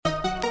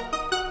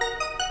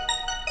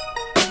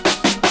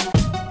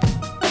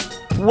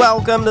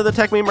Welcome to the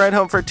Tech Meme Ride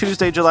Home for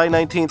Tuesday, July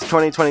 19th,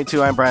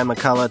 2022. I'm Brian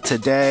McCullough.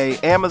 Today,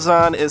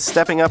 Amazon is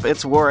stepping up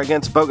its war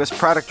against bogus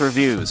product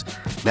reviews.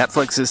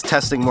 Netflix is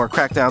testing more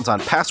crackdowns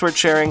on password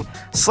sharing.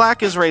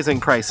 Slack is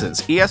raising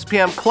prices.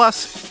 ESPN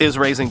Plus is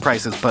raising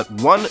prices, but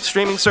one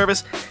streaming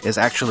service is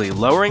actually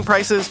lowering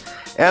prices.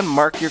 And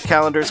mark your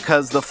calendars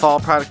because the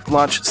fall product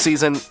launch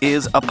season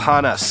is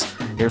upon us.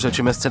 Here's what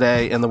you missed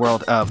today in the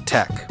world of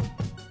tech.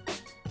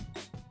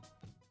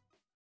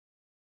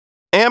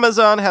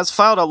 Amazon has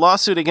filed a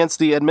lawsuit against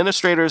the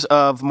administrators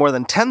of more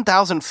than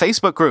 10,000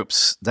 Facebook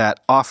groups that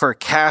offer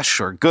cash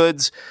or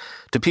goods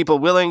to people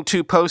willing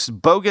to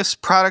post bogus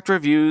product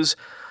reviews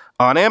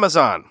on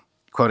Amazon,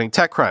 quoting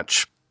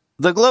TechCrunch.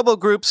 The global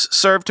groups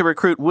serve to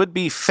recruit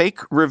would-be fake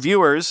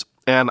reviewers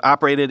and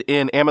operated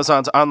in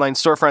Amazon's online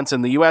storefronts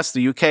in the US,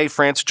 the UK,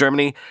 France,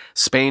 Germany,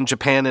 Spain,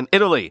 Japan, and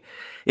Italy.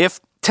 If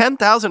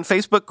 10,000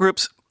 Facebook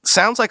groups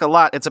sounds like a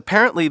lot, it's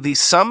apparently the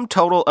sum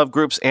total of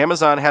groups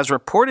Amazon has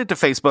reported to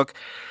Facebook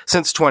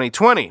since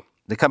 2020.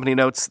 The company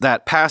notes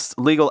that past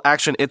legal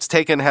action it's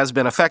taken has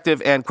been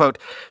effective and, quote,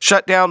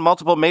 shut down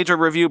multiple major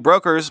review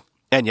brokers,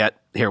 and yet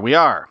here we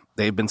are.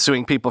 They've been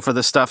suing people for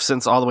this stuff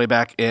since all the way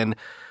back in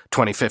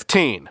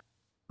 2015.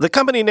 The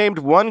company named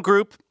one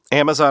group,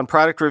 Amazon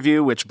Product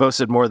Review, which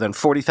boasted more than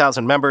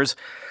 40,000 members,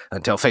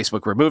 until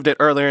Facebook removed it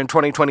earlier in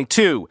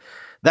 2022.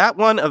 That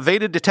one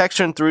evaded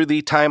detection through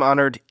the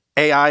time-honored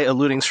AI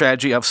eluding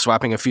strategy of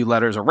swapping a few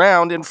letters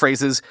around in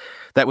phrases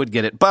that would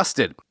get it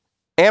busted.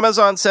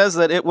 Amazon says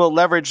that it will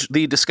leverage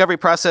the discovery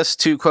process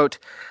to, quote,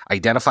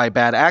 identify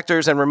bad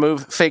actors and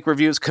remove fake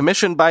reviews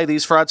commissioned by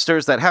these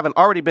fraudsters that haven't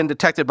already been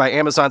detected by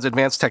Amazon's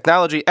advanced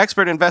technology,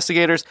 expert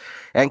investigators,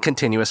 and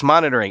continuous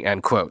monitoring,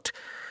 end quote.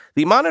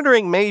 The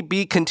monitoring may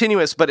be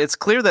continuous, but it's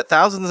clear that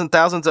thousands and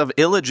thousands of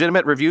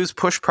illegitimate reviews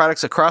push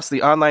products across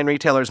the online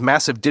retailer's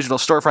massive digital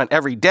storefront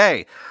every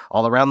day,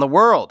 all around the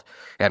world.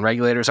 And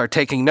regulators are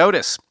taking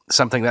notice,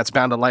 something that's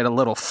bound to light a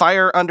little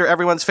fire under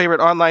everyone's favorite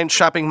online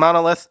shopping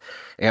monolith.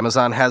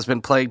 Amazon has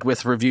been plagued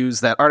with reviews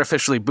that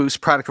artificially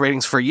boost product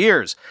ratings for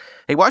years.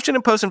 A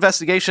Washington Post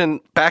investigation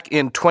back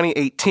in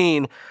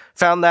 2018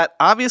 found that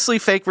obviously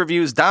fake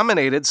reviews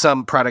dominated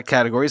some product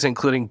categories,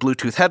 including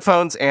Bluetooth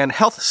headphones and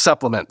health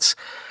supplements.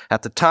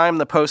 At the time,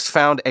 the Post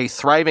found a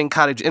thriving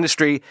cottage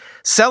industry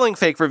selling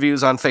fake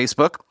reviews on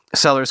Facebook.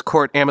 Sellers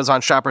court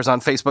Amazon shoppers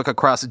on Facebook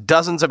across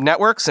dozens of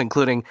networks,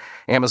 including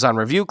Amazon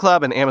Review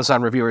Club and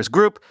Amazon Reviewers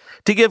Group,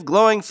 to give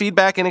glowing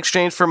feedback in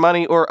exchange for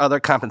money or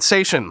other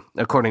compensation,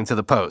 according to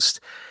the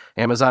Post.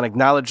 Amazon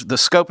acknowledged the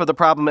scope of the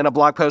problem in a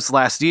blog post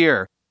last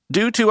year.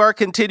 Due to our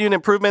continued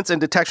improvements in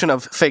detection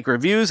of fake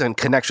reviews and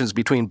connections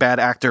between bad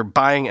actor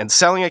buying and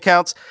selling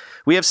accounts,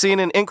 we have seen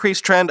an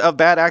increased trend of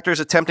bad actors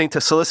attempting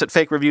to solicit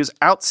fake reviews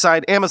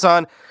outside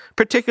Amazon,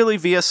 particularly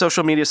via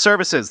social media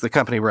services, the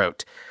company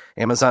wrote.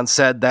 Amazon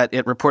said that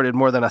it reported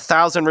more than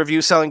 1,000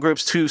 review selling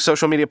groups to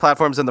social media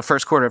platforms in the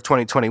first quarter of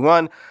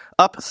 2021,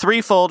 up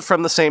threefold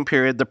from the same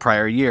period the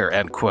prior year,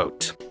 end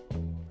quote.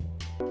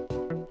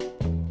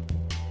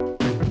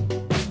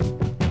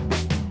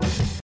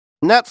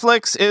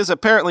 Netflix is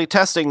apparently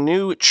testing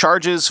new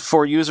charges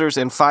for users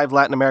in 5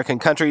 Latin American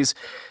countries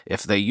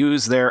if they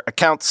use their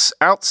accounts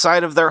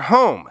outside of their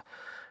home.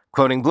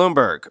 Quoting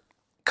Bloomberg,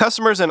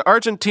 customers in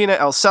Argentina,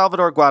 El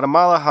Salvador,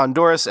 Guatemala,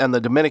 Honduras, and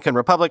the Dominican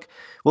Republic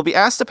will be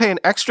asked to pay an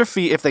extra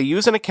fee if they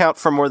use an account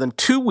for more than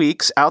 2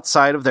 weeks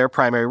outside of their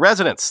primary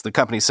residence, the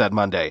company said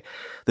Monday.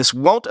 This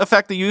won't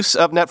affect the use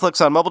of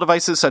Netflix on mobile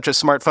devices such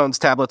as smartphones,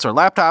 tablets, or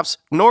laptops,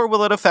 nor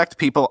will it affect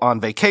people on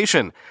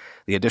vacation.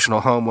 The additional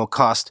home will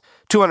cost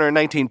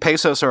 219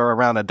 pesos, or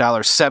around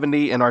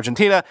 $1.70 in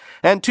Argentina,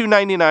 and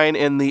 $2.99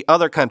 in the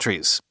other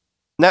countries.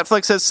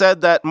 Netflix has said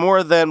that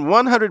more than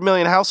 100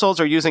 million households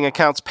are using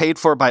accounts paid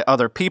for by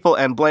other people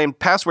and blamed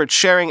password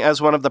sharing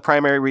as one of the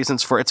primary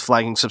reasons for its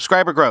flagging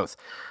subscriber growth.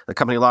 The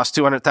company lost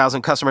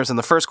 200,000 customers in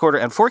the first quarter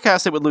and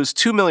forecast it would lose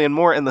 2 million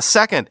more in the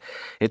second.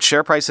 Its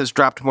share price has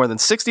dropped more than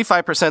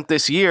 65%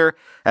 this year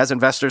as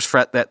investors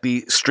fret that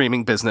the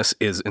streaming business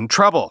is in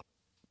trouble.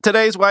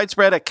 Today's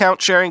widespread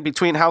account sharing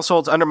between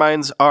households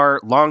undermines our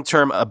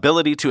long-term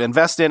ability to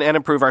invest in and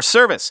improve our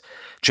service,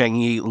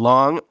 Zhengyi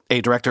Long, a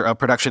director of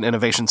production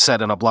innovation,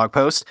 said in a blog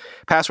post.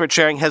 Password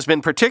sharing has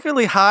been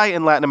particularly high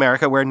in Latin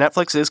America, where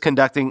Netflix is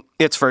conducting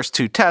its first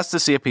 2 tests to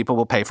see if people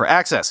will pay for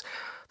access.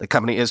 The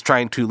company is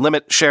trying to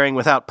limit sharing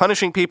without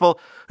punishing people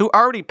who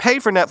already pay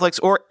for Netflix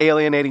or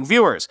alienating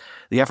viewers.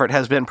 The effort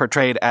has been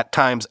portrayed at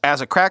times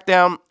as a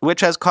crackdown, which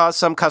has caused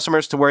some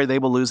customers to worry they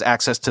will lose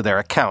access to their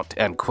account,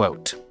 end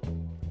quote.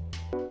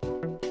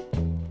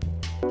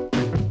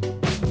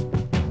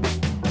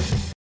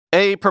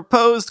 A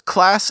proposed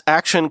class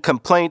action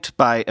complaint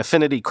by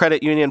Affinity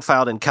Credit Union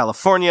filed in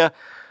California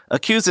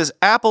accuses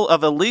Apple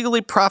of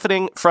illegally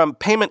profiting from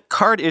payment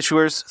card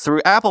issuers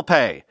through Apple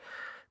Pay.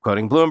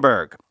 Quoting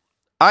Bloomberg,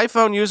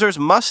 iPhone users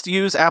must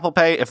use Apple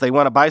Pay if they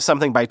want to buy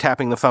something by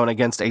tapping the phone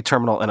against a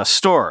terminal in a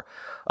store.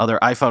 Other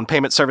iPhone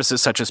payment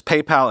services such as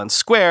PayPal and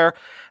Square,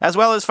 as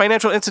well as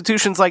financial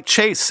institutions like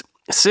Chase,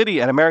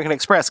 Citi, and American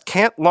Express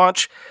can't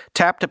launch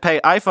tap-to-pay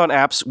iPhone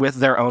apps with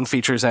their own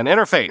features and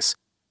interface.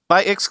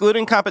 By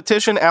excluding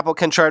competition, Apple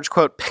can charge,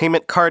 quote,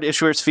 payment card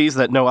issuers fees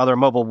that no other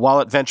mobile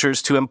wallet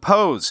ventures to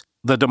impose.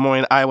 The Des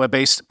Moines,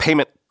 Iowa-based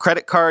payment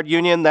credit card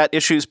union that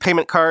issues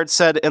payment cards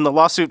said in the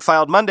lawsuit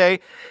filed Monday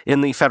in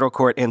the federal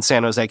court in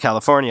San Jose,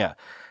 California.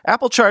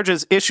 Apple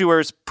charges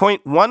issuers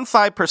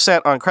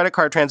 0.15% on credit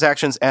card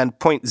transactions and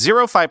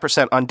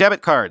 0.05% on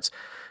debit cards.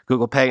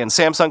 Google Pay and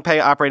Samsung Pay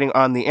operating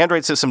on the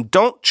Android system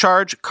don't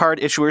charge card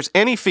issuers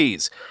any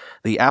fees.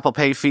 The Apple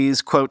Pay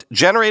fees, quote,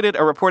 generated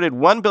a reported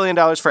 $1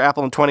 billion for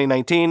Apple in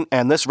 2019,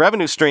 and this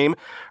revenue stream,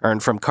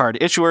 earned from card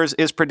issuers,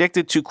 is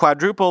predicted to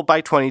quadruple by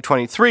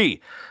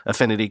 2023,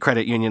 Affinity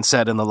Credit Union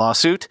said in the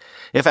lawsuit.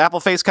 If Apple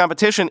faced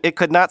competition, it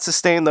could not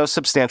sustain those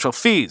substantial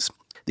fees.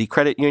 The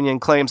credit union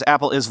claims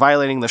Apple is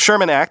violating the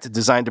Sherman Act,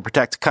 designed to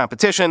protect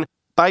competition,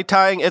 by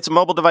tying its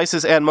mobile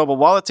devices and mobile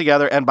wallet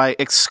together and by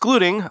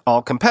excluding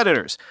all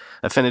competitors.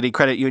 Affinity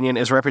Credit Union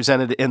is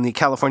represented in the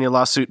California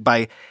lawsuit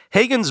by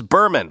Hagens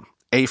Berman,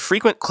 a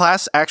frequent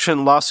class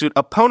action lawsuit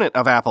opponent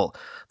of Apple.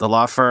 The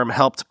law firm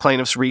helped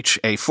plaintiffs reach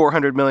a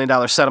 $400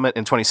 million settlement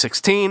in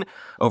 2016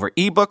 over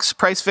ebooks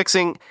price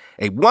fixing,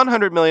 a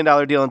 $100 million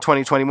deal in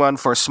 2021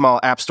 for small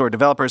app store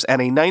developers,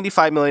 and a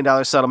 $95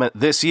 million settlement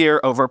this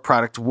year over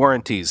product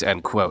warranties,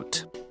 end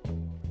quote.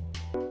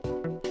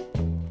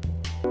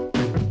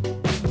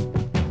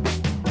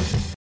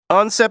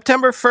 On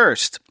September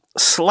 1st,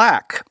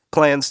 Slack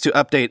plans to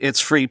update its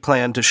free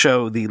plan to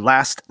show the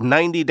last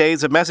 90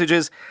 days of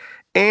messages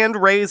and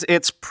raise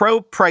its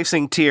pro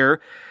pricing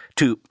tier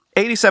to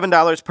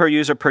 $87 per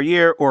user per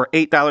year or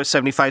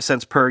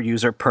 $8.75 per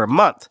user per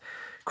month,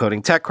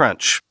 quoting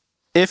TechCrunch.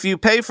 If you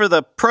pay for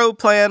the pro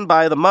plan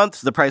by the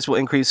month, the price will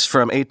increase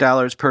from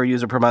 $8 per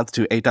user per month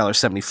to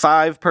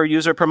 $8.75 per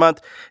user per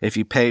month. If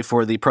you pay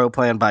for the pro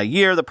plan by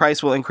year, the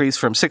price will increase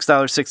from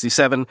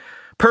 $6.67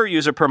 per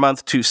user per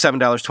month to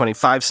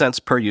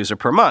 $7.25 per user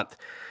per month.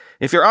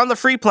 If you're on the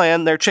free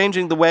plan, they're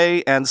changing the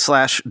way and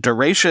 /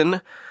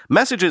 duration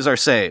messages are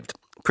saved.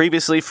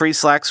 Previously, free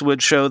Slacks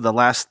would show the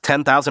last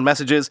 10,000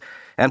 messages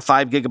and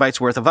 5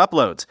 gigabytes worth of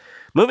uploads.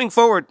 Moving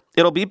forward,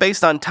 it'll be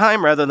based on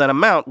time rather than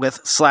amount,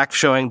 with Slack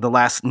showing the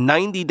last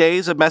 90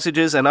 days of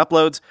messages and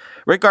uploads,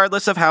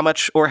 regardless of how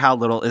much or how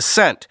little is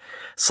sent.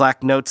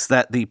 Slack notes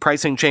that the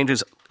pricing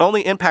changes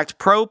only impact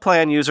Pro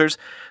plan users,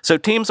 so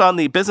teams on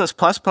the Business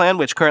Plus plan,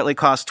 which currently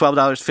costs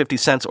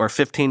 $12.50 or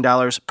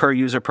 $15 per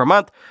user per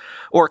month,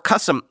 or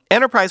custom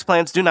enterprise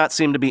plans do not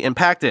seem to be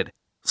impacted.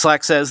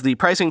 Slack says the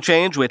pricing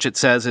change, which it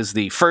says is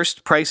the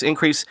first price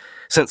increase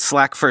since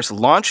Slack first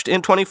launched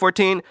in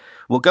 2014,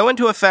 will go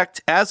into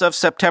effect as of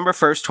September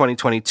 1st,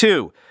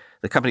 2022.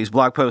 The company's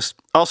blog post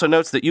also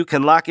notes that you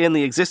can lock in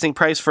the existing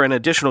price for an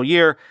additional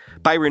year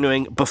by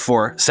renewing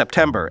before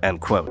September,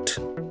 end quote.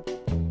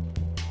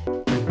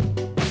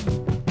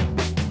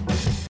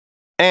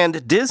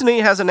 And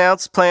Disney has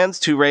announced plans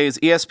to raise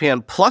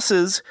ESPN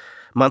Plus's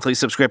monthly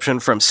subscription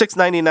from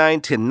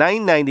 $6.99 to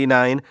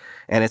 $9.99,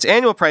 and its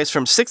annual price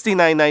from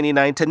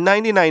 $69.99 to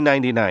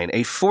 $99.99,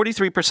 a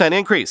 43%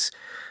 increase.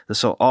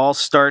 This will all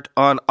start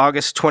on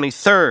August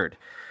 23rd.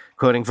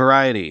 Quoting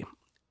Variety,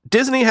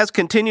 Disney has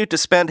continued to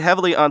spend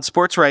heavily on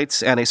sports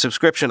rights, and a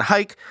subscription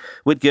hike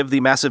would give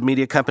the massive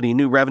media company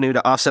new revenue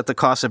to offset the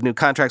cost of new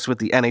contracts with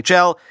the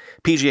NHL,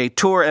 PGA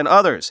Tour, and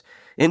others.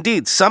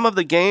 Indeed, some of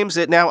the games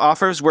it now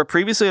offers were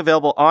previously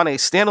available on a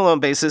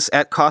standalone basis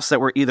at costs that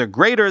were either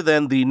greater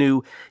than the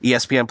new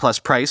ESPN Plus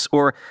price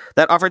or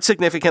that offered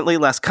significantly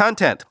less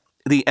content.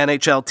 The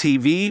NHL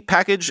TV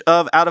package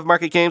of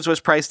out-of-market games was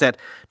priced at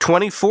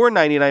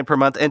 $24.99 per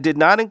month and did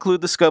not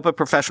include the scope of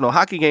professional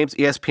hockey games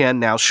ESPN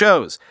now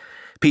shows.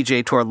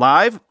 PGA Tour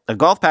Live, a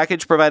golf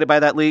package provided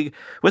by that league,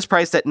 was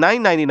priced at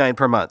 $9.99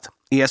 per month.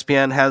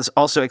 ESPN has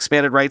also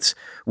expanded rights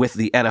with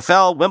the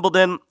NFL,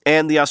 Wimbledon,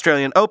 and the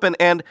Australian Open,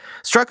 and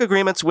struck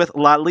agreements with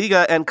La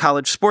Liga and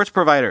college sports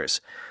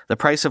providers. The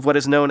price of what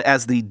is known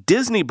as the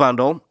Disney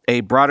Bundle,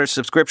 a broader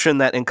subscription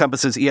that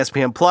encompasses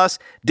ESPN Plus,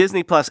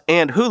 Disney Plus,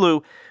 and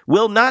Hulu,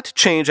 will not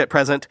change at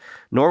present,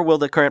 nor will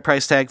the current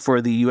price tag for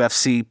the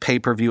UFC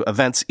pay-per-view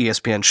events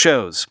ESPN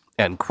shows,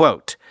 end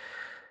quote.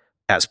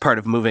 As part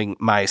of moving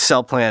my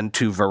cell plan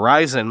to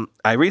Verizon,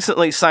 I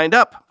recently signed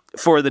up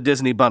for the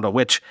Disney Bundle,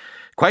 which,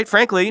 quite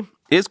frankly,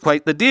 is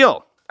quite the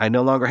deal. I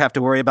no longer have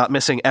to worry about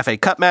missing FA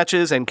Cup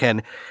matches and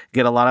can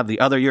get a lot of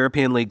the other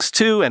European leagues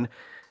too, and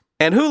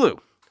Hulu.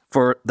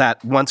 For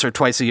that once or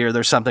twice a year,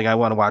 there's something I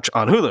want to watch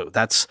on Hulu.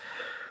 That's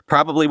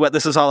probably what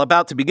this is all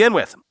about to begin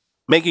with,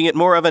 making it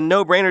more of a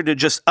no-brainer to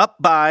just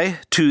buy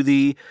to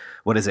the,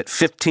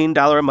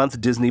 $15 a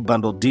month Disney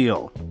Bundle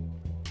deal.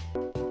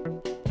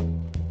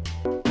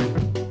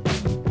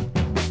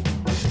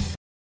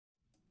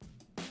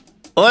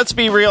 Let's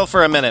be real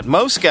for a minute.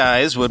 Most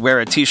guys would wear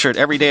a t-shirt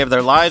every day of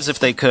their lives if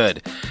they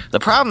could. The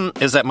problem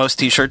is that most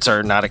t-shirts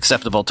are not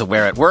acceptable to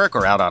wear at work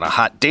or out on a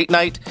hot date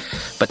night.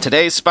 But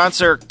today's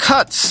sponsor,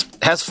 Cuts,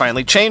 has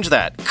finally changed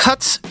that.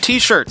 Cuts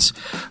t-shirts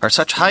are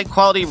such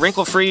high-quality,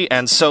 wrinkle-free,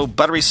 and so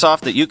buttery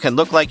soft that you can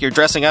look like you're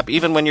dressing up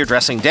even when you're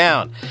dressing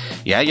down.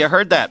 Yeah, you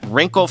heard that.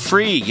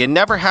 Wrinkle-free. You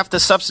never have to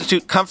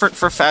substitute comfort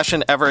for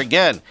fashion ever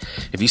again.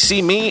 If you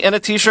see me in a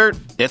t-shirt,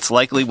 it's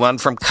likely one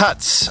from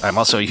Cuts. I'm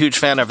also a huge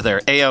fan of their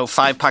AO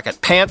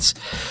 5-pocket pants.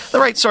 The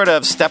right sort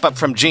of step up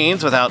from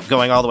jeans without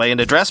going all the way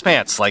into dress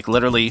pants, like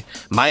literally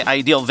my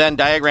ideal Venn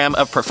diagram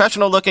of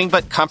professional-looking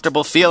but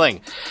comfortable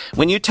feeling.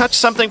 When you touch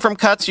something from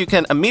Cuts, you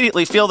can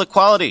immediately feel the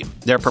quality.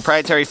 Their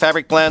proprietary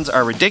fabric blends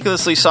are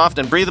ridiculously soft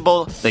and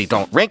breathable, they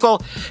don't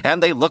wrinkle,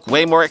 and they look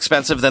way more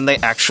expensive than they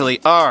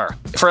actually are.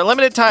 For a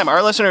limited time,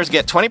 our listeners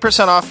get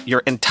 20% off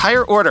your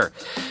entire order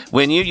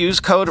when you use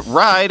code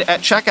RIDE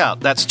at checkout.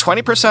 That's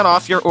 20%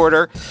 off your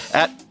order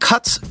at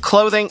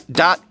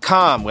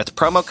cutsclothing.com with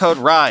promo code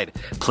RIDE.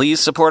 Please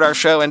support our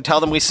show and tell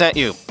them we sent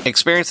you.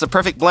 Experience the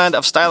perfect blend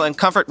of style and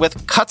comfort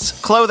with Cuts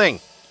Clothing.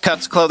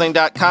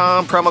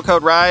 Cutsclothing.com, promo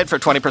code RIDE for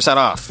 20%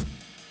 off.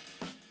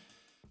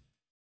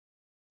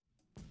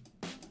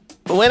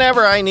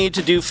 Whenever I need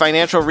to do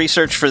financial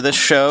research for this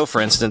show, for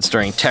instance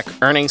during tech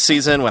earnings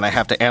season when I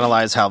have to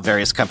analyze how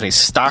various companies'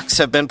 stocks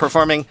have been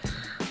performing,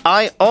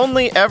 I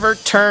only ever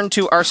turn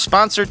to our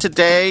sponsor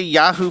today,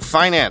 Yahoo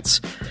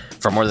Finance.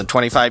 For more than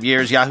 25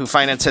 years, Yahoo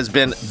Finance has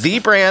been the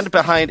brand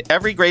behind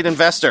every great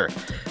investor.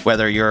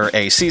 Whether you're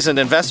a seasoned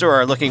investor or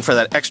are looking for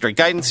that extra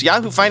guidance,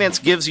 Yahoo Finance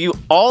gives you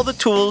all the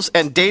tools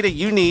and data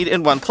you need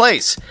in one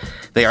place.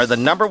 They are the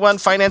 #1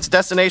 finance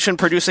destination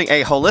producing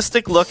a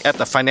holistic look at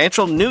the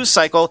financial news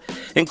cycle,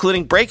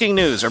 including breaking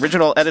news,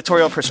 original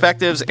editorial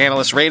perspectives,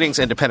 analyst ratings,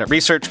 independent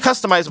research,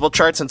 customizable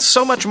charts, and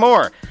so much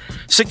more.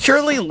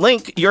 Securely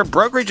link your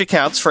brokerage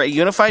accounts for a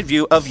unified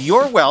view of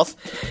your wealth,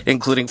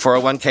 including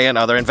 401k and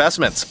other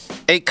investments.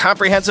 A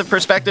comprehensive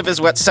perspective is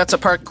what sets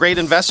apart great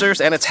investors,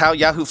 and it's how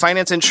Yahoo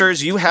Finance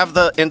ensures you have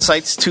the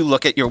insights to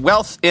look at your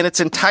wealth in its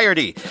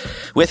entirety.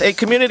 With a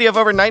community of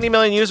over 90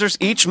 million users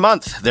each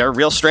month, their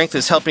real strength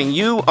is helping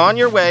you on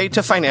your way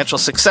to financial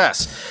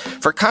success.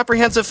 For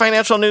comprehensive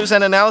financial news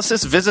and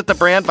analysis, visit the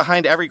brand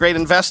behind every great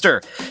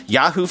investor,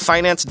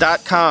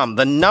 yahoofinance.com,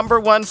 the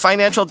 #1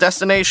 financial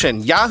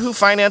destination,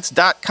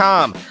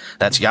 yahoofinance.com.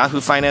 That's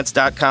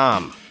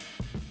yahoofinance.com.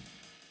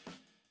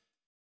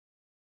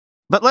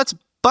 But let's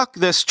buck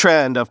this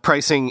trend of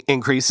pricing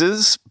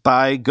increases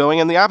by going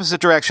in the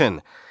opposite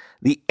direction.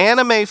 The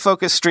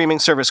anime-focused streaming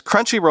service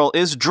Crunchyroll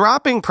is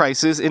dropping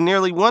prices in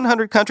nearly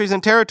 100 countries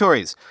and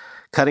territories,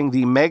 cutting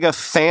the Mega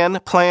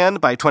Fan plan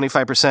by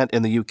 25%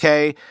 in the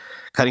UK,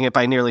 cutting it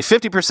by nearly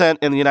 50%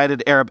 in the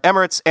United Arab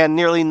Emirates, and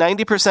nearly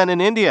 90%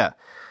 in India,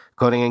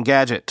 quoting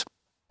Engadget.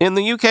 In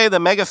the UK, the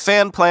Mega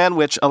Fan plan,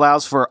 which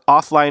allows for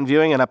offline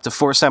viewing and up to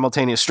 4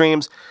 simultaneous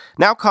streams,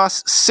 now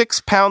costs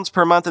 £6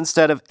 per month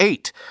instead of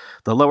 $8.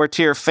 The lower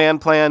tier fan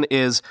plan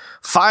is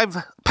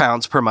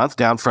 £5 per month,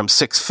 down from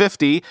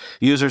 $6.50.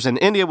 Users in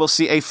India will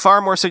see a far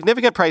more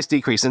significant price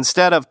decrease.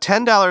 Instead of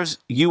 $10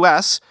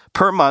 US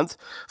per month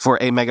for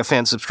a Mega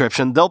Fan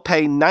subscription, they'll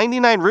pay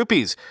 99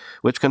 rupees,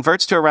 which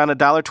converts to around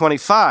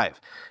 $1.25.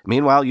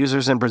 Meanwhile,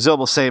 users in Brazil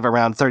will save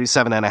around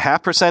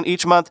 37.5%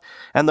 each month,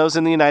 and those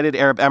in the United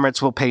Arab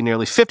Emirates will pay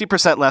nearly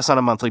 50% less on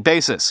a monthly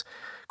basis.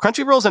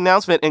 Crunchyroll's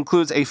announcement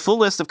includes a full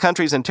list of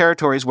countries and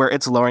territories where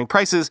it's lowering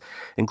prices,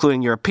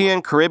 including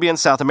European, Caribbean,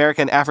 South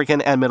American,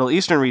 African, and Middle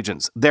Eastern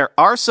regions. There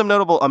are some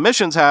notable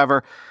omissions,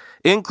 however,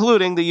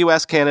 including the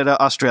US,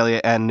 Canada, Australia,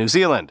 and New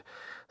Zealand.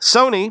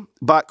 Sony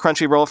bought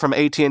Crunchyroll from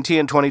AT&T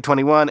in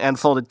 2021 and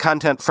folded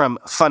content from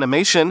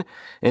Funimation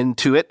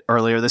into it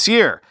earlier this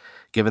year.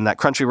 Given that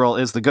Crunchyroll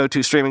is the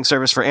go-to streaming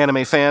service for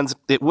anime fans,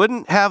 it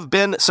wouldn't have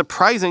been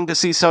surprising to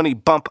see Sony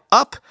bump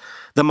up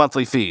the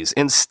monthly fees.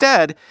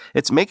 Instead,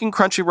 it's making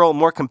Crunchyroll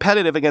more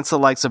competitive against the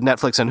likes of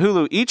Netflix and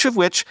Hulu, each of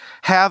which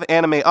have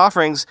anime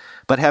offerings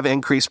but have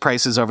increased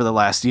prices over the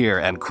last year,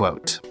 end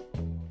quote.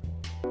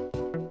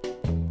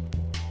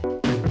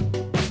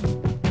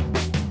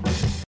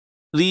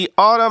 The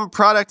autumn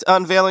product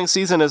unveiling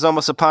season is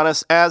almost upon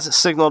us, as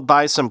signaled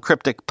by some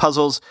cryptic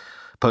puzzles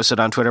posted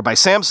on Twitter by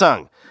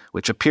Samsung,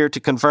 which appear to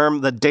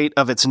confirm the date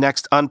of its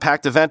next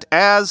Unpacked event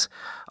as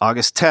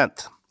August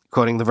 10th,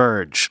 quoting The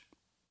Verge.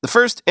 The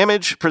first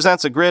image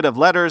presents a grid of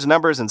letters,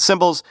 numbers, and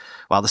symbols,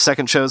 while the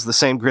second shows the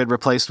same grid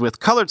replaced with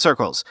colored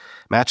circles.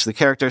 Match the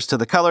characters to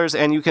the colors,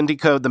 and you can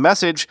decode the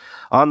message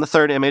on the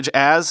third image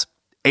as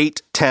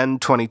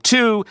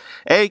 8/10/22,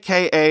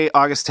 aka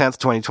August 10th,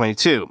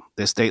 2022.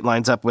 This date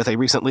lines up with a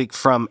recent leak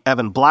from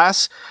Evan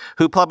Blass,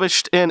 who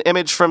published an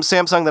image from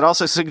Samsung that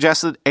also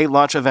suggested a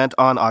launch event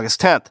on August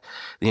 10th.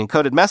 The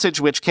encoded message,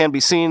 which can be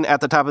seen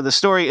at the top of the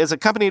story, is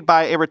accompanied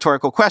by a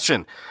rhetorical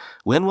question.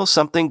 When will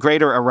something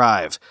greater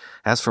arrive?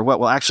 As for what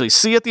we'll actually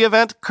see at the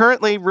event,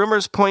 currently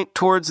rumors point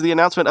towards the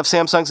announcement of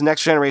Samsung's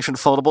next-generation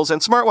foldables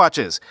and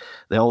smartwatches.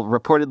 They'll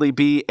reportedly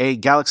be a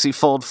Galaxy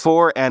Fold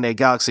 4 and a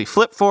Galaxy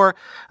Flip 4,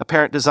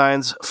 apparent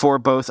designs for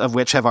both of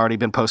which have already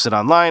been posted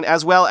online,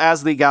 as well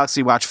as the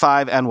Galaxy Watch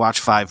 5 and Watch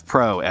 5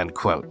 Pro, end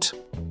quote.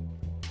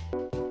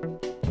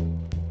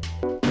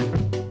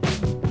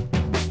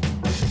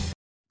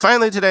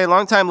 Finally today,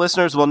 longtime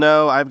listeners will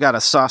know I've got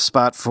a soft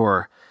spot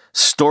for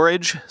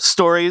storage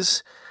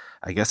stories.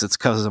 I guess it's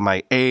because of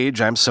my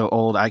age. I'm so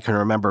old I can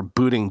remember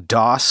booting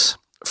DOS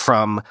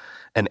from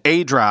an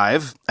A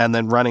drive and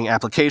then running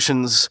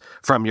applications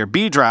from your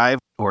B drive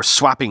or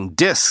swapping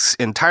disks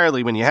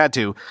entirely when you had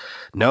to.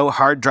 No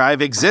hard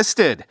drive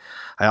existed.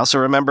 I also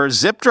remember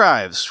zip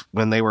drives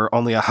when they were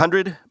only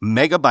 100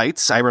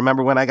 megabytes. I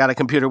remember when I got a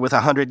computer with a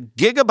 100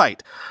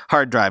 gigabyte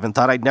hard drive and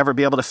thought I'd never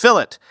be able to fill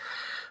it.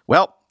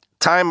 Well,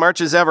 time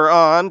marches ever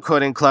on,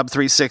 quoting Club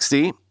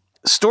 360.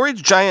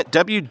 Storage giant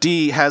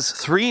WD has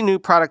 3 new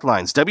product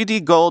lines,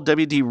 WD Gold,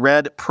 WD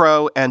Red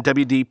Pro, and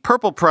WD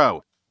Purple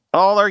Pro.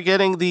 All are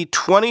getting the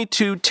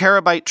 22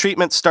 terabyte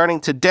treatment starting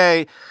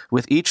today,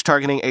 with each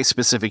targeting a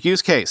specific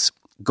use case.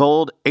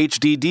 Gold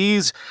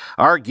HDDs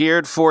are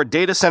geared for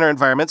data center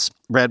environments.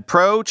 Red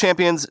Pro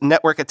champions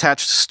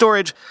network-attached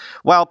storage,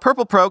 while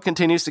Purple Pro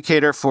continues to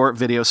cater for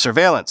video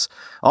surveillance.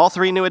 All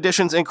 3 new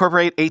editions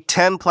incorporate a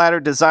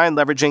 10-platter design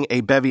leveraging a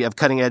bevy of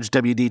cutting-edge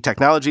WD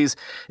technologies,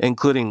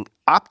 including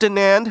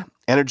OptiNAND,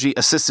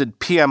 energy-assisted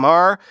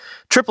PMR,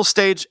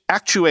 triple-stage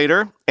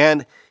actuator,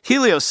 and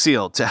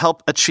HelioSeal to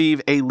help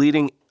achieve a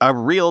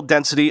real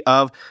density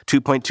of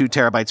 2.2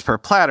 terabytes per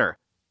platter.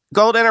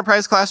 Gold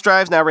Enterprise class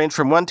drives now range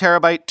from 1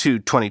 terabyte to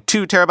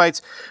 22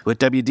 terabytes, with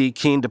WD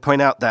keen to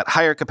point out that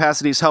higher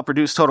capacities help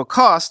reduce total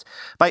cost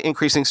by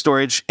increasing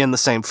storage in the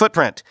same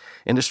footprint.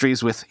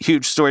 Industries with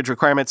huge storage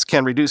requirements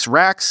can reduce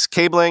racks,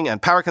 cabling,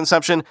 and power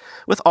consumption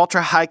with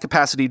ultra-high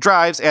capacity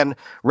drives, and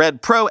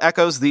Red Pro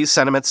echoes these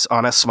sentiments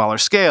on a smaller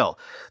scale.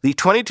 The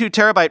 22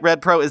 terabyte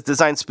Red Pro is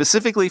designed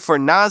specifically for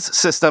NAS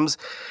systems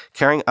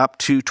carrying up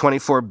to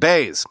 24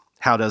 bays.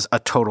 How does a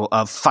total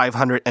of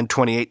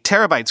 528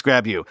 terabytes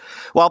grab you?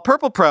 While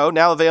Purple Pro,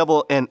 now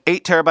available in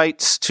 8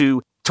 terabytes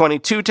to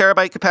 22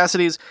 terabyte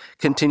capacities,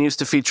 continues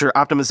to feature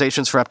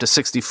optimizations for up to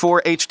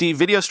 64 HD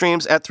video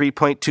streams at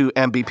 3.2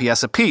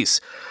 Mbps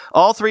apiece.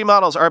 All 3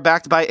 models are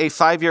backed by a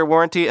 5-year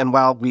warranty, and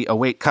while we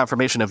await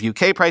confirmation of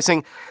UK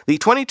pricing, the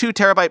 22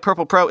 terabyte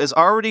Purple Pro is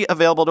already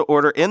available to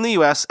order in the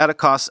US at a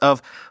cost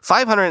of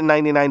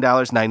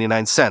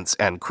 $599.99,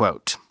 end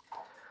quote.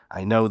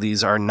 I know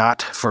these are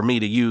not for me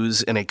to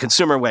use in a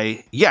consumer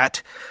way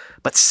yet,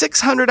 but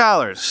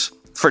 $600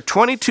 for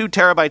 22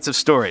 terabytes of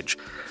storage.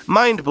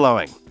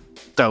 Mind-blowing.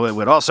 Though it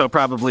would also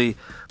probably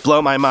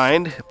blow my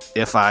mind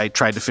if I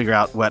tried to figure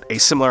out what a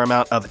similar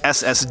amount of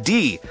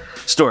SSD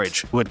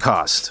storage would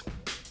cost.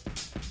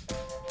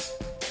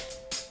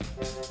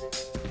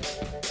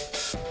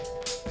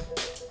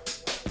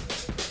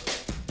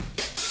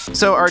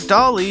 So our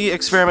DALL-E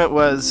experiment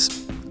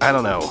was,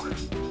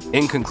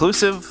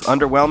 inconclusive,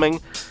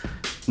 underwhelming.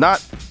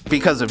 Not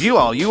because of you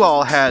all. You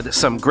all had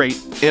some great,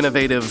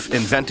 innovative,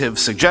 inventive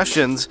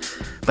suggestions,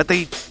 but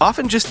they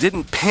often just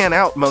didn't pan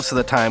out most of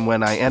the time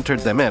when I entered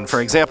them in. For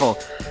example,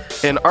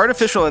 an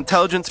artificial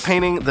intelligence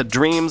painting the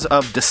dreams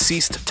of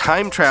deceased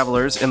time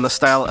travelers in the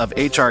style of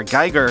H.R.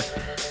 Giger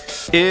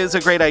is a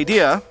great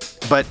idea,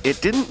 but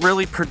it didn't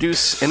really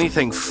produce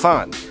anything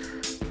fun.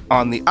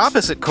 On the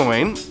opposite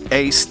coin,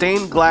 a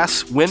stained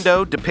glass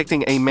window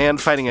depicting a man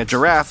fighting a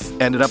giraffe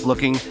ended up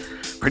looking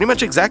pretty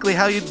much exactly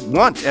how you'd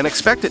want and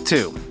expect it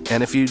to.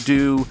 And if you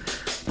do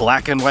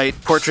black and white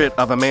portrait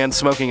of a man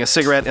smoking a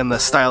cigarette in the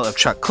style of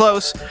Chuck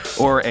Close,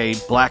 or a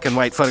black and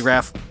white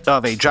photograph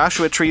of a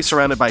Joshua tree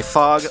surrounded by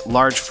fog,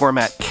 large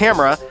format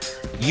camera,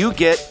 you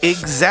get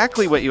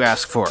exactly what you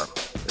ask for.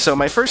 So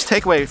my first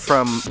takeaway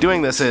from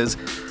doing this is,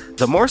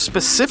 the more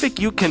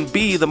specific you can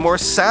be, the more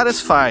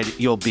satisfied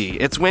you'll be.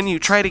 It's when you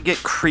try to get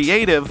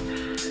creative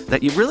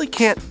that you really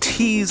can't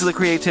tease the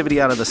creativity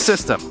out of the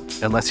system,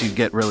 unless you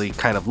get really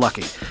kind of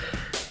lucky.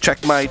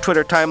 Check my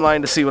Twitter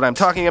timeline to see what I'm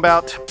talking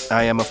about.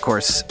 I am, of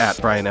course, at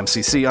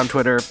BrianMCC on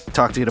Twitter.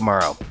 Talk to you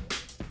tomorrow.